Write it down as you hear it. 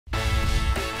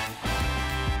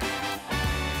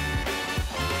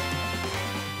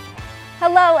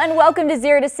Hello and welcome to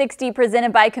 0 to 60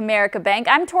 presented by Comerica Bank.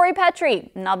 I'm Tori Petry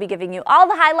and I'll be giving you all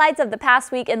the highlights of the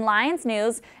past week in Lions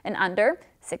news in under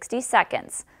 60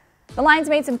 seconds. The Lions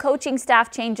made some coaching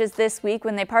staff changes this week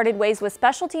when they parted ways with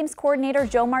special teams coordinator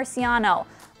Joe Marciano.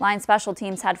 Lions special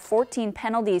teams had 14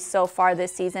 penalties so far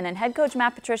this season, and head coach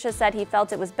Matt Patricia said he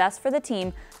felt it was best for the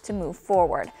team to move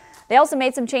forward. They also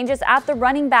made some changes at the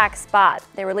running back spot.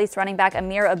 They released running back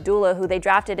Ameer Abdullah, who they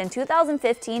drafted in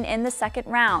 2015 in the second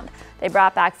round. They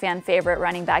brought back fan favorite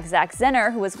running back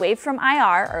Zenner, who was waived from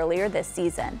IR earlier this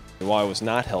season. While I was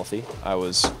not healthy, I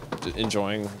was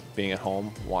enjoying being at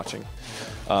home watching.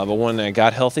 But when I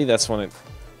got healthy, that's when it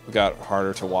got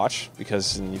harder to watch,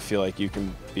 because then you feel like you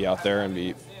can be out there and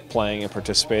be playing and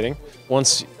participating.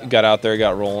 Once you got out there,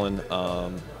 got rolling,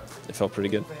 it felt pretty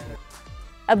good.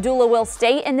 Abdullah will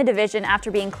stay in the division after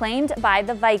being claimed by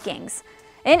the Vikings.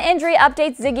 In injury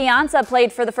updates, Ziggy Ansah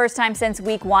played for the first time since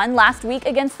week 1 last week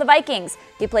against the Vikings.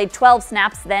 He played 12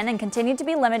 snaps then and continued to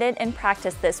be limited in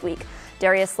practice this week.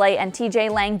 Darius Slay and TJ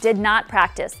Lang did not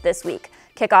practice this week.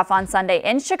 Kickoff on Sunday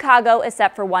in Chicago is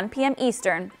set for 1 p.m.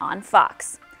 Eastern on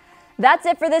Fox. That's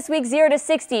it for this week's 0 to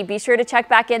 60. Be sure to check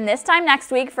back in this time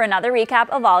next week for another recap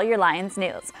of all your Lions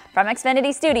news. From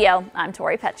Xfinity Studio, I'm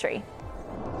Tori Petry.